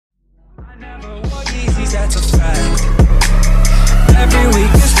that's a fact. Every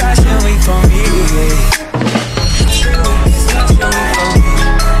week is fashion week for me. Every week is fashion week for me.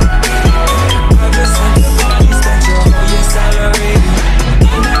 I just went to party, spent your whole year's salary.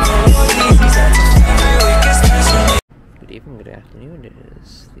 You never was easy, that's a fact. Every week is fashion week. Good evening, good afternoon. It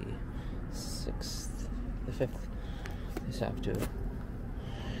is the 6th, the 5th. It's after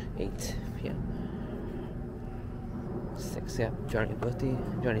 8 p.m. 6, yeah. Johnny's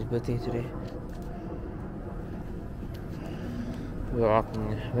birthday today. We're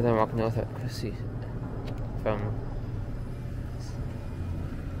walking north at Chrissy from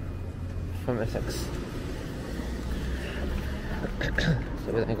Essex. So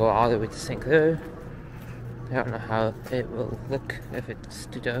we're gonna go all the way to St. Clair. I don't know how it will look, if it's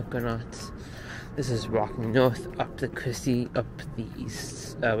too dark or not. This is walking north up the Christie, up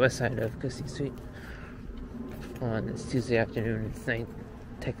the west side of Christie Street. On it's Tuesday afternoon, it's night,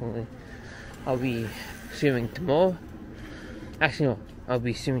 technically. I'll be streaming tomorrow. Actually, no, I'll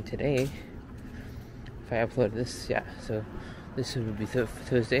be streaming today. If I upload this, yeah. So this will be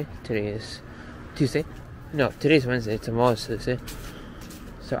Thursday. Today is Tuesday. No, today's Wednesday. Tomorrow's Thursday.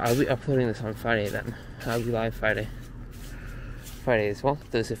 So I'll be uploading this on Friday then. I'll be live Friday. Friday as well.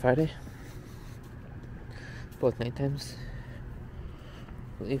 Thursday, Friday. Both night times.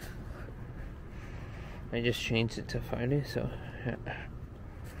 I believe. I just changed it to Friday, so yeah.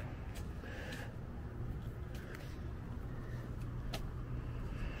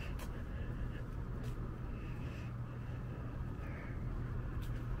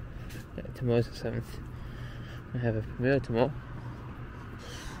 Tomorrow's the 7th. I have a premiere tomorrow.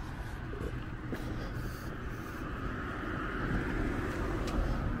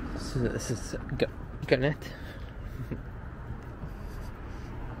 So this is Gannett.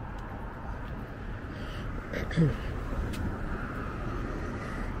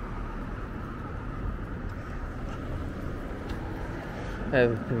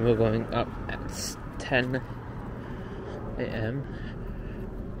 We're going up at 10 a.m.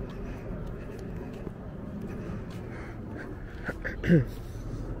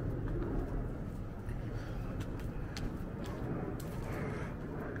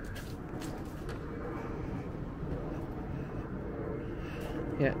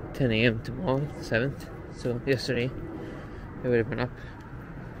 Yeah, 10 a.m. tomorrow, the 7th. So yesterday, it would have been up.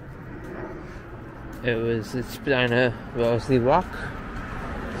 It's been a Wellesley walk.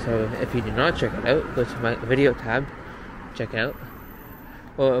 So if you did not check it out, go to my video tab, check it out.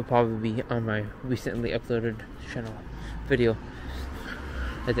 Or it'll probably be on my recently uploaded channel video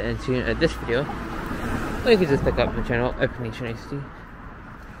at the end screen of this video. Or you can just look up my channel, Nation HD.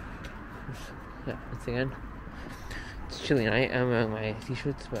 Yeah, once again, it's chilly night. I'm wearing my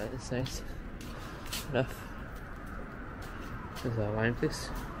t-shirts, but it's nice enough. There's a wine place,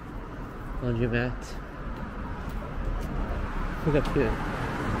 laundromat. Look up here.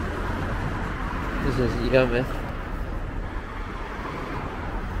 This is Yarmouth.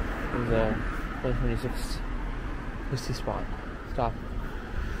 There's a 126 Christie spot. Stop.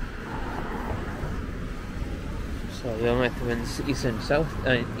 So Yarmouth wins east and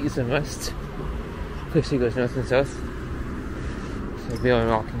west. Christie goes north and south. So we are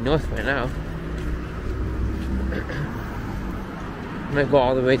walking north right now. I might go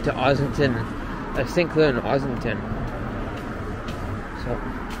all the way to Ossington, St. Clair and Ossington. So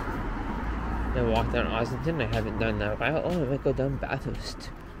I walk down Ossington. I haven't done that in a while. Oh, I might go down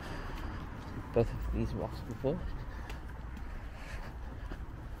Bathurst. Both of these walks before.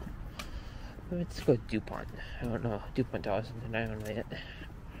 Let's go Dupont. I don't know. Dupont to Ossington. I don't know yet.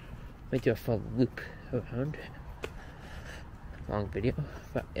 Might do a full loop around. Long video,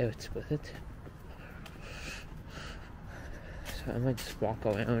 but it's worth it. So I might just walk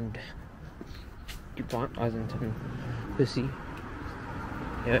around Dupont, Ossington, Christie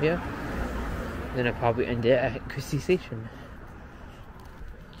area. Then I'll probably end it at Christie Station.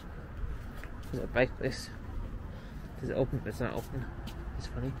 There's a bike place. Is it open? But it's not open. It's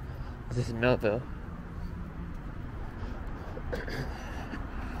funny. This is Melville.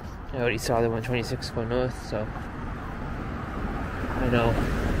 I already saw the 126 go north, so I know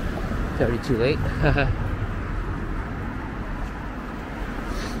it's already too late.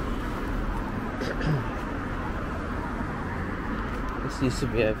 This used to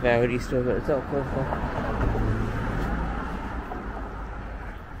be a variety store, but it's all closed now.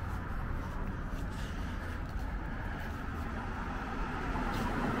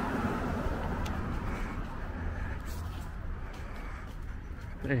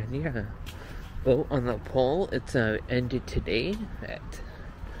 And yeah, vote on the poll. It's ended today at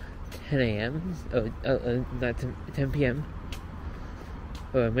 10 a.m. Not 10 p.m.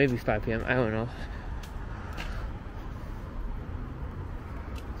 or maybe 5 p.m. I don't know.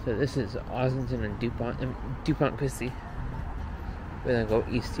 So this is Ossington and Dupont Christie. We're gonna go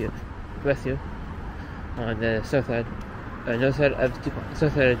east here, west here, on the south side, north side of Dupont,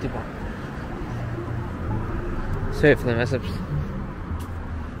 south side of Dupont. Sorry for the mess ups.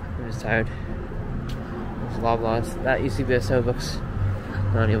 I'm just tired. There's Loblaws. That used to be a Starbucks.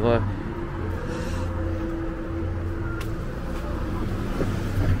 Not anymore.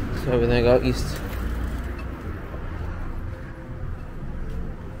 So we're gonna go east.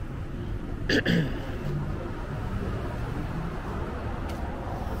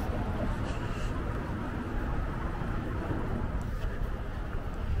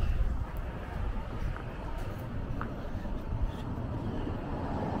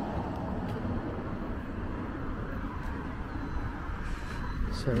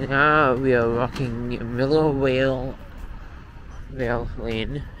 So now we are walking Miller Vale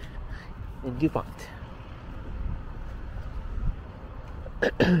Lane in Dupont.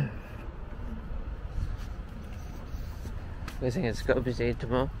 I think it's Scopus Day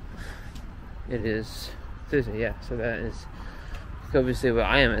tomorrow. It is Thursday, yeah, so that is Scopus Day where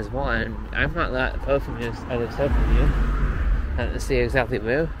I am as well, and I'm not that far from you, I live south from you. I don't say exactly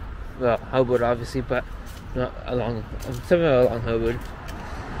where. Well, Howard obviously, but not along, somewhere along Howard.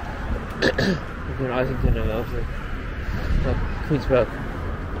 Between Ossington and Wellesley. Queensborough.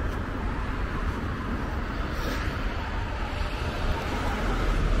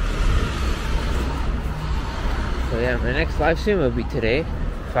 So yeah, my next live stream will be today,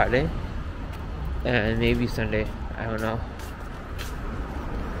 Friday, and maybe Sunday, I don't know.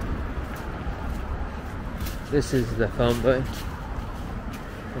 This is the phone boy,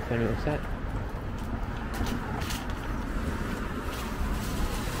 if anyone's that.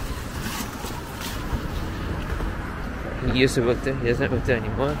 He used to work there, he doesn't work there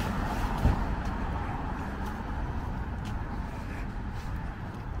anymore.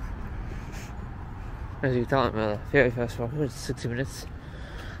 As you can tell, I'm a very fast walker, it's 60 minutes.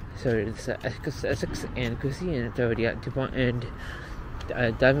 So it's Essex and Christie, and it's already at Dupont and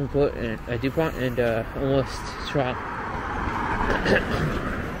Davenport and Dupont and almost Shaw.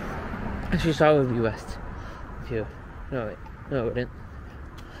 Actually, Shaw would be west. If you, no, wait, no, it didn't.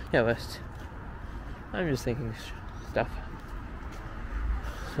 Yeah, west. I'm just thinking stuff.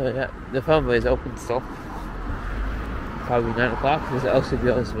 So yeah, the phone boy is open still. Probably 9 o'clock. There's also be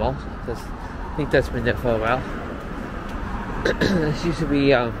as well. I think that's been there for a while. This used to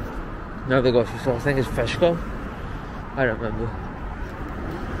be another grocery store. I think it's Freshco. I don't remember.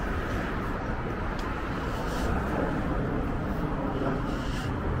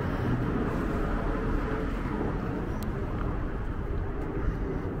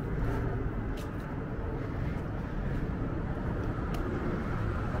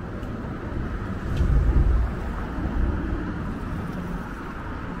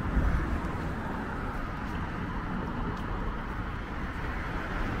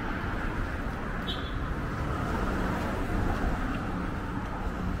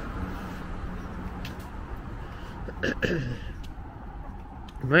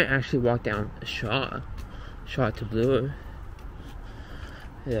 I might actually walk down Shaw to Bloor,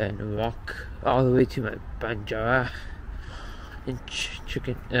 then walk all the way to my banjara and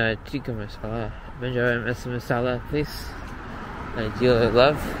chicken tikka masala, banjara masala place. I dearly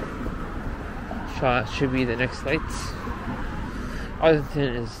love. Shaw should be the next lights.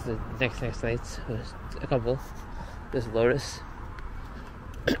 Ossington is the next lights. There's a couple. There's Lotus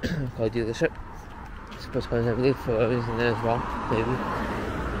called dealership. Supposed to I believe for a reason there as well, maybe.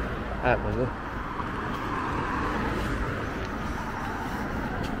 I don't remember.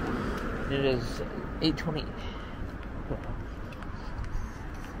 It is 8:20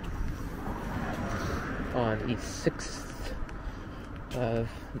 on the 6th of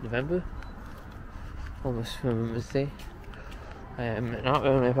November, almost Remembrance Day. I am not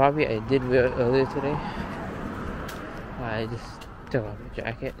wearing my poppy. I did wear it earlier today. I just took off my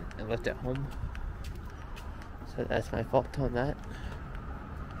jacket and left it home. So that's my fault on that.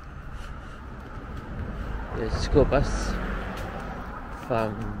 There's a school bus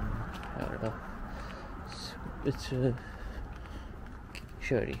from, I don't know, it's a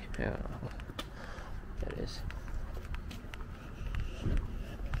Shorty, I don't know what that is.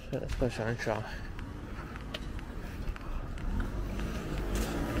 So let's push on Shaw.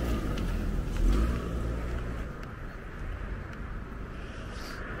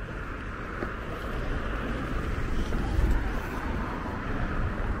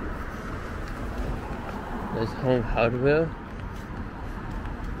 There's Home Hardware,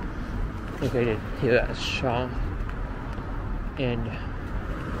 located here at Shaw and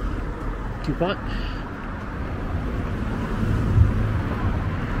Dupont.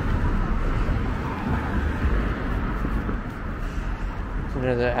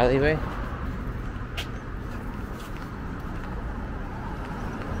 another alleyway.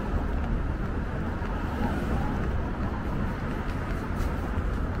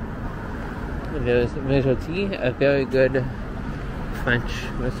 There's Maison Tea, a very good French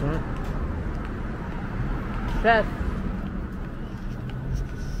restaurant. Chef!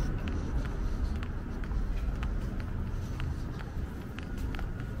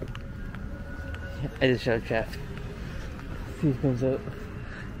 I just showed Chef. He comes out.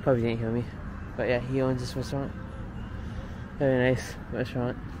 Probably didn't hear me. But yeah, he owns this restaurant. Very nice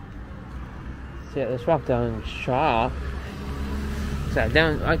restaurant. So yeah, let's walk down Shaw. So I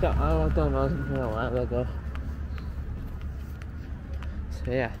walked down Washington a while ago.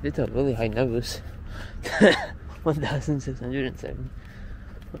 So yeah, these are really high numbers. 1,607.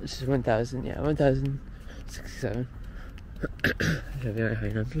 Which is 1,000, yeah, 1,067. That's a very high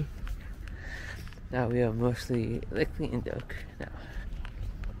number. Now we are mostly likely in dark now.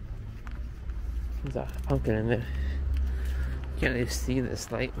 There's a pumpkin in there. Can't really see this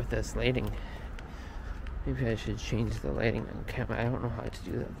light with this lighting. Maybe I should change the lighting on camera. I don't know how to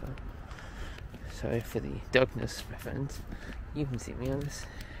do that though. Sorry for the darkness, my friends. You can see me on this.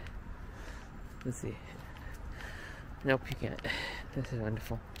 Let's see. Nope, you can't. This is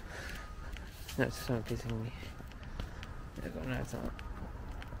wonderful. No, it's just not facing me. There we go, now it's not.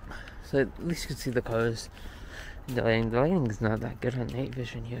 So at least you can see the cars and the lighting. The lighting is not that good on night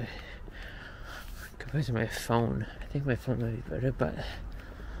vision here compared to my phone. I think my phone might be better, but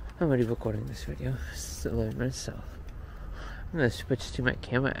I'm already recording this video. It's 11 minutes, so I'm going to switch to my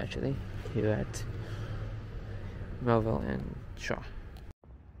camera actually here at Melville and Shaw.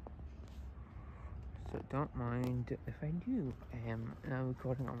 So don't mind if I do. I am now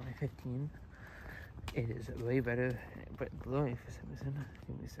recording on my 15. It is way better, but blurry for some reason.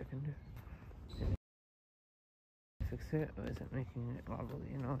 Give me a second. Fix it, or is it making it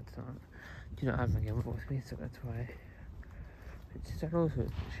wobbly? No, it's not. Do not have my camera with me, so that's why it settles,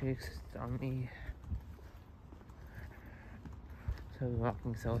 it shakes on me. So we're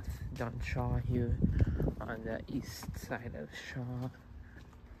walking south down Shaw here on the east side of Shaw.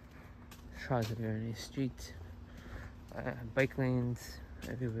 Shaw's a very nice street. Bike lanes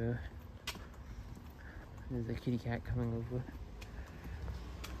everywhere. There's a kitty cat coming over.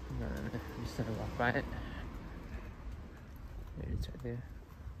 I'm just gonna walk by it. There it is right there.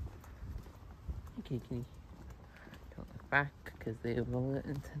 Hey, kitty, kitty. Don't look back because they will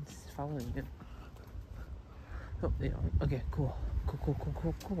intense following you. Oh, they are. Okay, cool.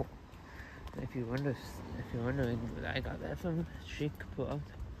 Cool. If you're wondering where I got that from, Chic Bloor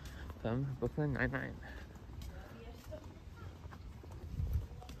from Brooklyn 99.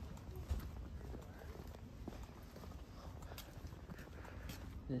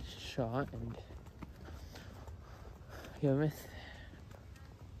 This Shaw and Yarmouth.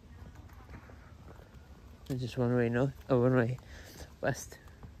 There's just one way north, or one way west.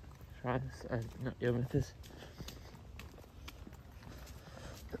 Shaw is, not Yarmouth is.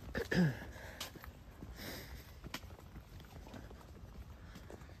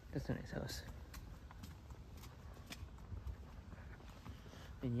 That's a nice house.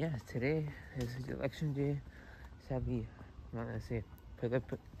 And yeah, today is the election day. Sadly, I'm not gonna say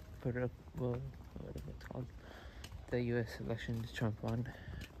political, whatever it's called. The U.S. elections, Trump won.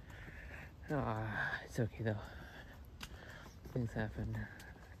 It's okay though. Things happen.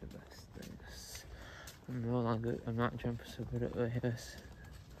 The best things. I'm not Trump supporter or Harris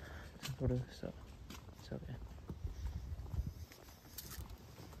supporter, so it's okay.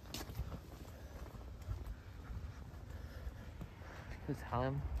 This is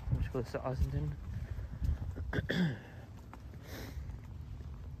Hallam, which goes to Ossington.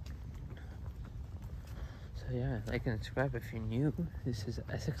 So yeah, like and subscribe if you're new. This is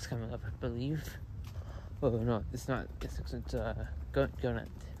Essex coming up, I believe. Oh no, it's not Essex, it's Gunnet,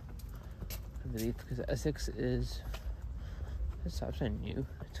 I believe, because Essex is, this stop sign new,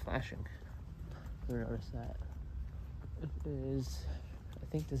 it's flashing. You'll notice that. It is, I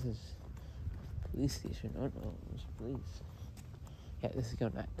think this is police station. Oh no, it's police. Yeah, this is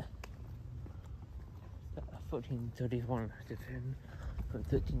Gunnet. 1431 division, from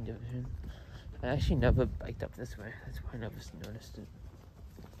 13 division. I actually never biked up this way. That's why I never noticed it.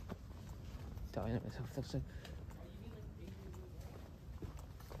 Dying at myself, looks like.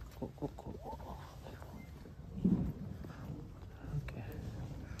 Cool. Okay.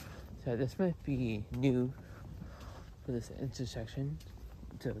 So this might be new for this intersection.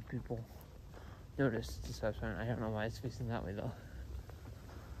 So people notice the stop sign. I don't know why it's facing that way though.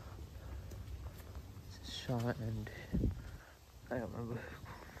 It's Shaw and I don't remember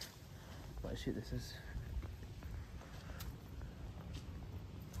what street this is.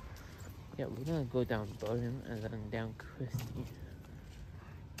 Yeah, we're gonna go down Bowden and then down Christie.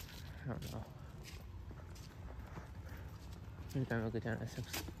 I don't know. Maybe then we'll go down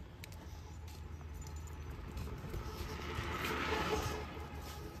Essex.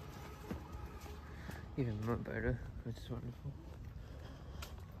 Even more better, which is wonderful.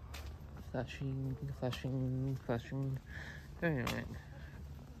 Flashing, flashing, flashing. Very nice.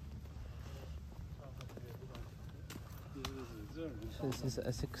 So this is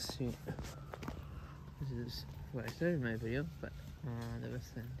Essex Street. This is where I started my video, but the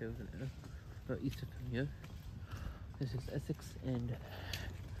rest end over there, or east of here. This is Essex and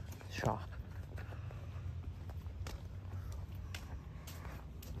Shaw.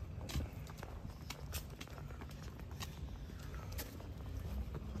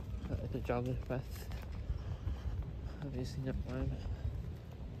 The jogger's breath. Obviously not mine.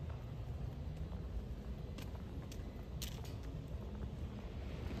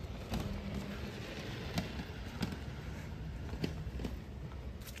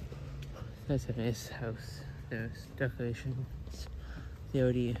 That's a nice house. There's decorations. They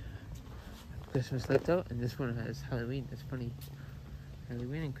already have Christmas lights out, and this one has Halloween. It's funny.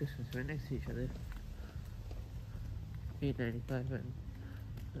 Halloween and Christmas right next to each other. $8.95 and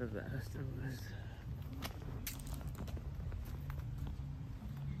whatever that house number was.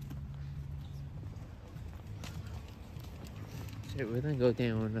 So we're gonna go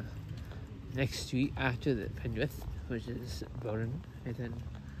down next street after the Penrith, which is Bowden, and then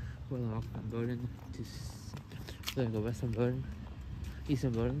we'll walk from Bowden to we're gonna go west on Bowden, east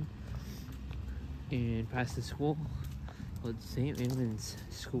on Bowden, and past the school called St. Raymond's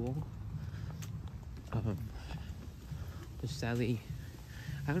School. Which sadly,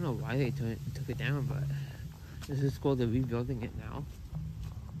 I don't know why they took it down, but this is school, they're rebuilding it now.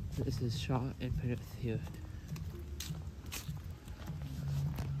 This is Shaw and Penrith here.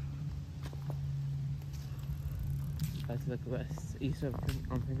 That's like west, east of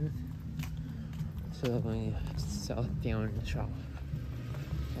on Penrith. So they're going south down Shaw.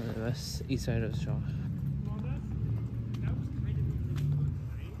 On the west, east side of Shaw.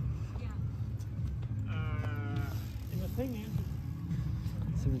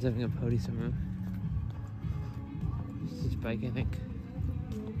 Someone's having a party somewhere. It's this bike, I think.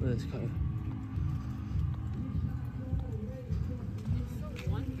 With this car. It's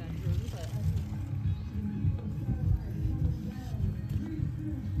still one bedroom,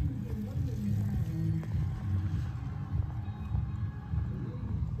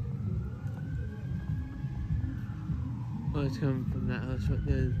 but oh, it's coming from that house right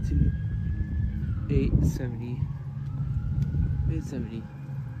there to 870. 870.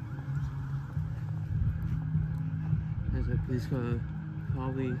 There's a police car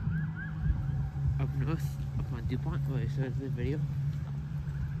probably up north, up on Dupont, where I started the video.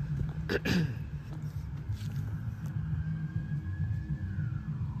 So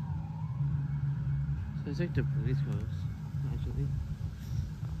it's like the police cars, actually.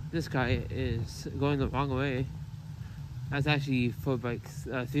 This guy is going the wrong way. That's actually 4 bikes,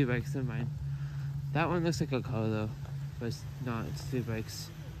 3 bikes in mine. That one looks like a car though, but it's not, it's 3 bikes.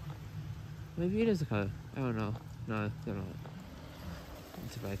 Maybe it is a car, I don't know. No, they're not.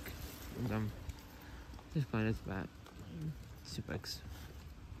 It's a bike. I'm just glad it's bad. 2 bikes.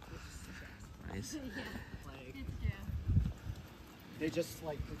 Nice. They just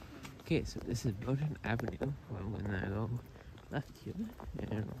like. Okay, so this is Bowden Avenue. Well, I'm gonna go left here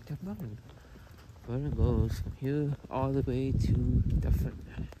and walk down Bowden. Bowden goes from here all the way to Dupont.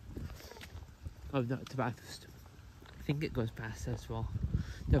 Oh, not to Bathurst. I think it goes past as well.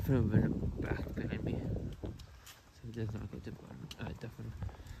 Dupont went back behind me. So it does not go to Dupont.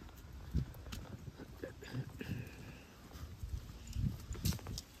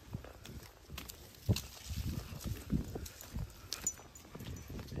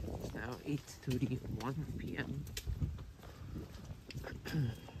 It's now 8:31 p.m.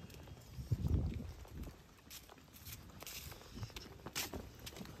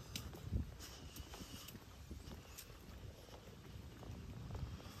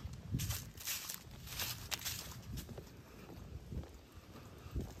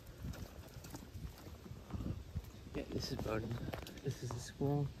 Yeah, this is Bowden. This is the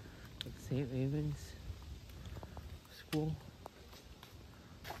school, like St. Raymond's School.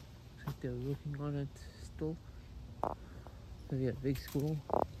 Looks like they're working on it still. Maybe a big school,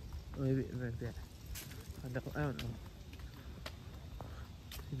 or maybe I don't know.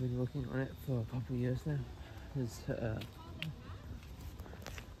 They've been working on it for a couple of years now. There's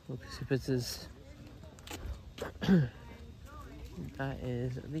precipitous. That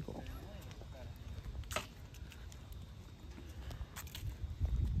is illegal.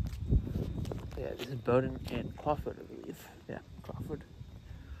 this is Bowden and Crawford, I believe. Yeah, Crawford.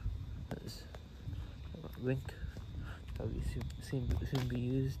 There's a rink that will soon be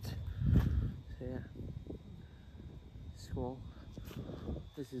used. So yeah, school.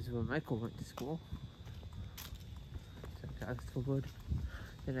 This is where Michael went to school. So Catholic school board.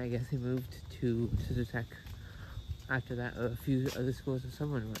 Then I guess he moved to Scissor Tech. After that, a few other schools, or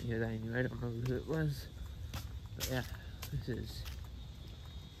someone went here that I knew. I don't remember who it was. But yeah, this is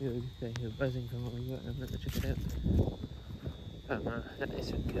good. I hear buzzing from over here. I'm gonna check it out. That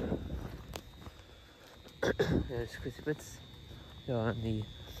is good. There's Chrissy Bits. So on the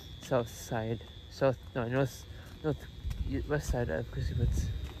northwest side of Chrissy Bits.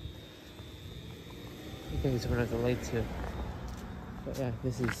 I think it's one of the lights here. But yeah,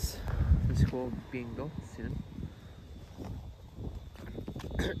 this is the school being built soon.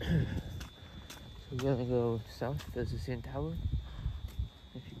 So we're gonna go south. There's the CN Tower.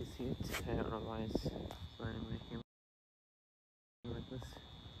 If you can see it, I don't know why it's running my camera like this.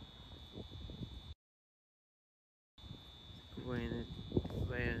 Way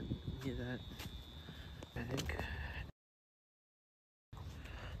near that, I think.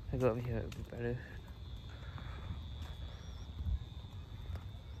 If I go over here, it would be better.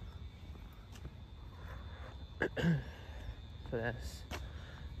 So that's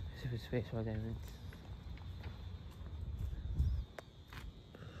Super Space War Diamonds.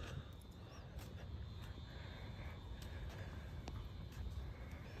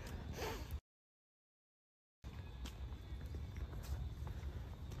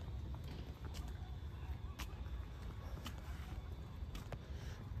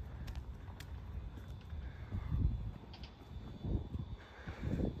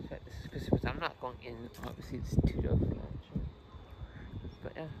 I'm not going in, obviously it's too dark for that.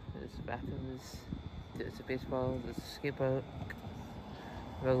 But yeah, there's the bathrooms, there's a baseball, there's a skateboard,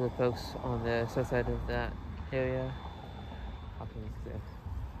 regular posts on the south side of that area. There.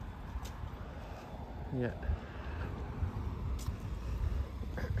 Yeah.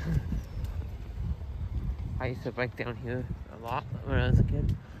 I used to bike down here a lot when I was a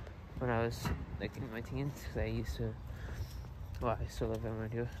kid. When I was like in my teens, because I used to, well, I still live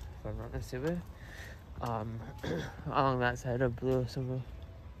around here. If I'm not necessarily, along that side of Bloor somewhere,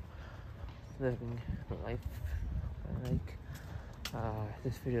 living the life I like.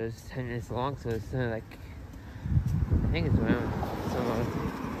 This video is 10 minutes long, so it's like, I think it's around somewhere.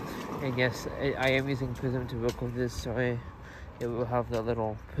 I guess I am using Prism to record this, so it will have the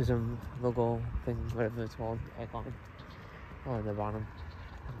little Prism logo thing, whatever it's called, icon on the bottom,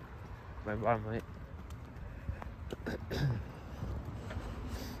 my bottom right.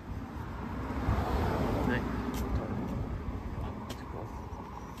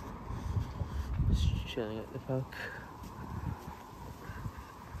 Chilling at the park.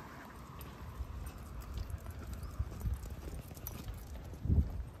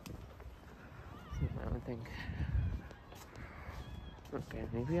 I don't think. Okay,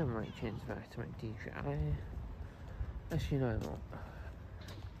 maybe I might change back to my DJI. Actually, no, I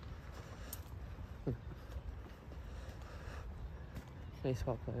won't.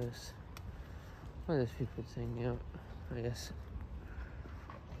 Baseball players. Well, there's people singing out, I guess.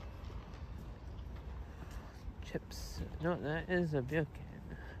 Chips. No, that is a beer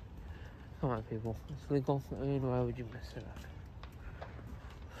can. Come on, people. It's legal. I mean, why would you mess it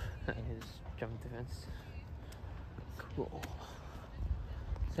up? I just jumped the fence. Cool.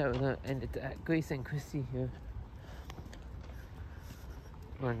 So we're gonna end it at Grace and Christy here.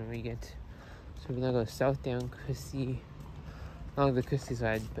 When we get. So we're gonna go south down Christy. Along the Christy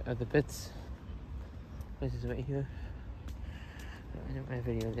side of the bits. This is right here. I did my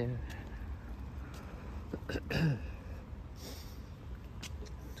video there.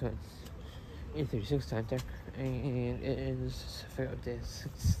 So it's 8:36 time there, and it is fair update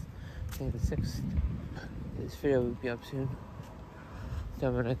 6th. I think the 6th. This video will be up soon.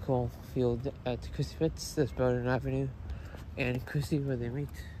 Dominical Field at Christy Fitz, that's Bowden Avenue, and Christy where they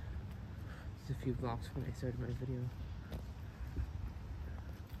meet. It's a few blocks when I started my video.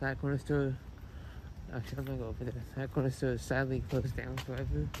 That corner store. Actually, I'm gonna go over there. That corner store is sadly closed down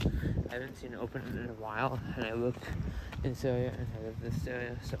forever. I haven't seen it open in a while, and I look in this area, and I live in this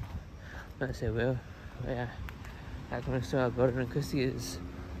area, so I'm not gonna say where. But yeah, that corner store at Bowden and Christy is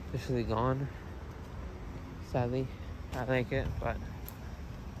officially gone. Sadly, I like it, but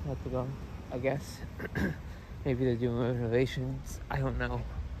I have to go, I guess. Maybe they're doing renovations. I don't know.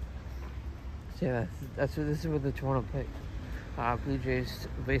 So yeah, this is where the Toronto play. Blue Jays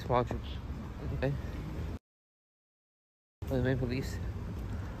baseball troops. Okay. Well, the Maple Leafs.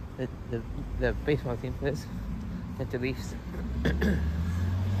 The baseball team is at the Leafs.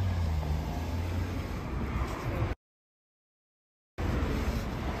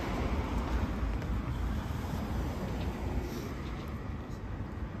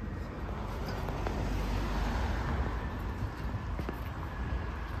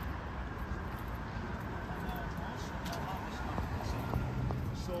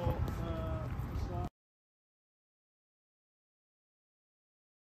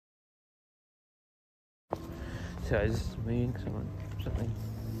 So I was just reading something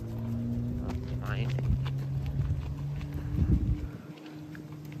mind.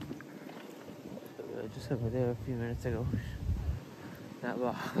 So just over there a few minutes ago. Not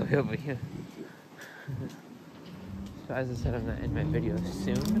well, way over here. So as I said, I'm gonna end my video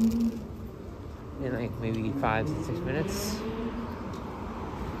soon. In like maybe 5 to 6 minutes.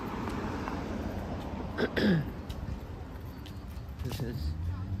 This is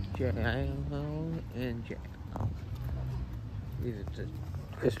J-I-L and J. These are the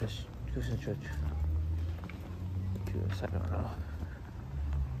Christmas church. I don't know.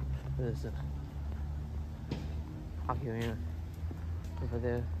 There's a hockey arena over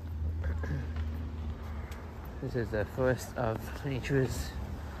there. This is the first of nature's.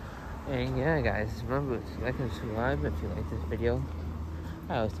 And yeah, guys, remember to like and subscribe if you like this video.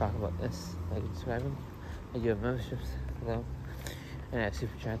 I always talk about this, like and subscribing. I do have memberships for them, and I have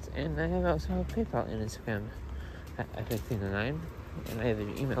super chats, and I have also have PayPal and Instagram at epic9, and I have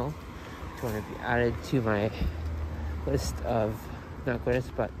an email if you want to be added to my list of, not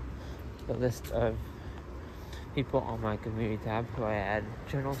list, but the list of people on my community tab who I add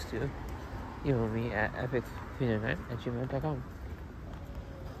journals to. Email me at epic9@gmail.com.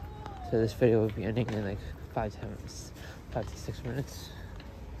 So this video will be ending in like 5 to 6 minutes.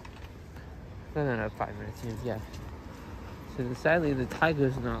 No, 5 minutes, yeah. So sadly the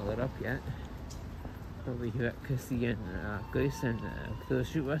tiger's not lit up yet. Over here at Christie and Grace and Bloor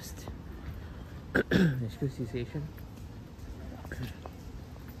Street West. It's Christie Station.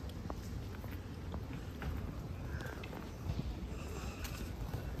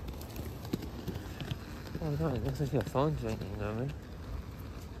 Oh no, it looks like your phone's ringing, Norman.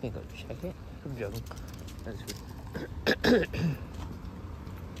 I think I'll check it. I'm joking. That's weird.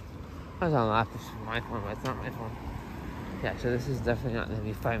 I was on the laptop from my phone, but it's not my phone. Yeah, so this is definitely not gonna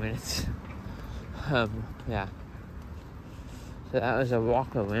be 5 minutes. Yeah. So that was a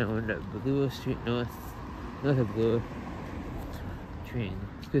walk around Bloor Street north of Bloor, between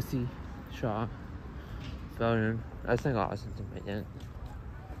Christie, Shaw, Belden. I think I was in my dent.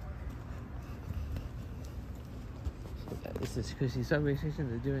 So yeah, this is Christie subway station.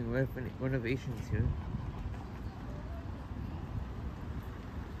 They're doing renovations here.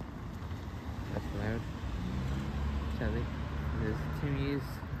 That's loud. Sadly. There's Timmy's.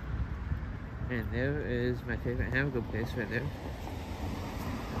 And there is my favorite hamburger place right there.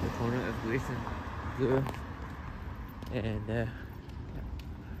 The corner of Grace and Bloor. And yeah.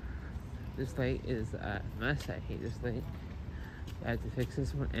 This light is a mess. I hate this light. I had to fix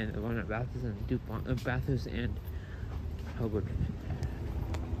this one and the one at Bathurst and Dupont, Bathurst and Hobart.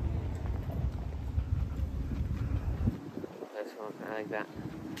 That's one. I like that.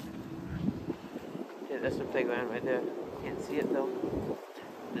 Yeah, that's the playground right there. Can't see it though.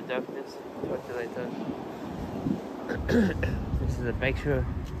 The darkness. Torch the lights on. This is a Bakeshore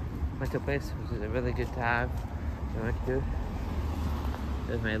marketplace, which is a really good tab I went to.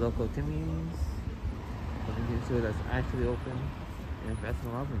 There's my local Timmy's. Convenience store that's actually open in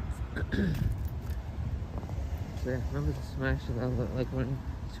Bethel Robbins. So yeah, remember to smash the like button,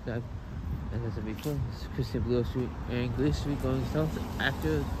 subscribe, and as I said before, this is Christie Bloor Street and Grace Street going south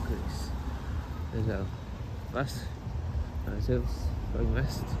after Grace. There's a bus service going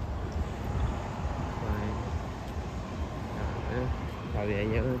west. Probably a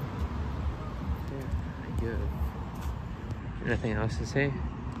yard. Yeah, nothing else to say.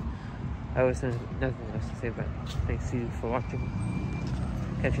 I was nothing else to say, but thanks to you for watching.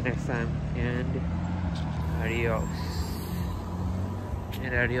 Catch you next time, and adios.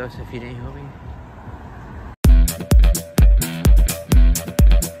 And adios if you didn't hear me.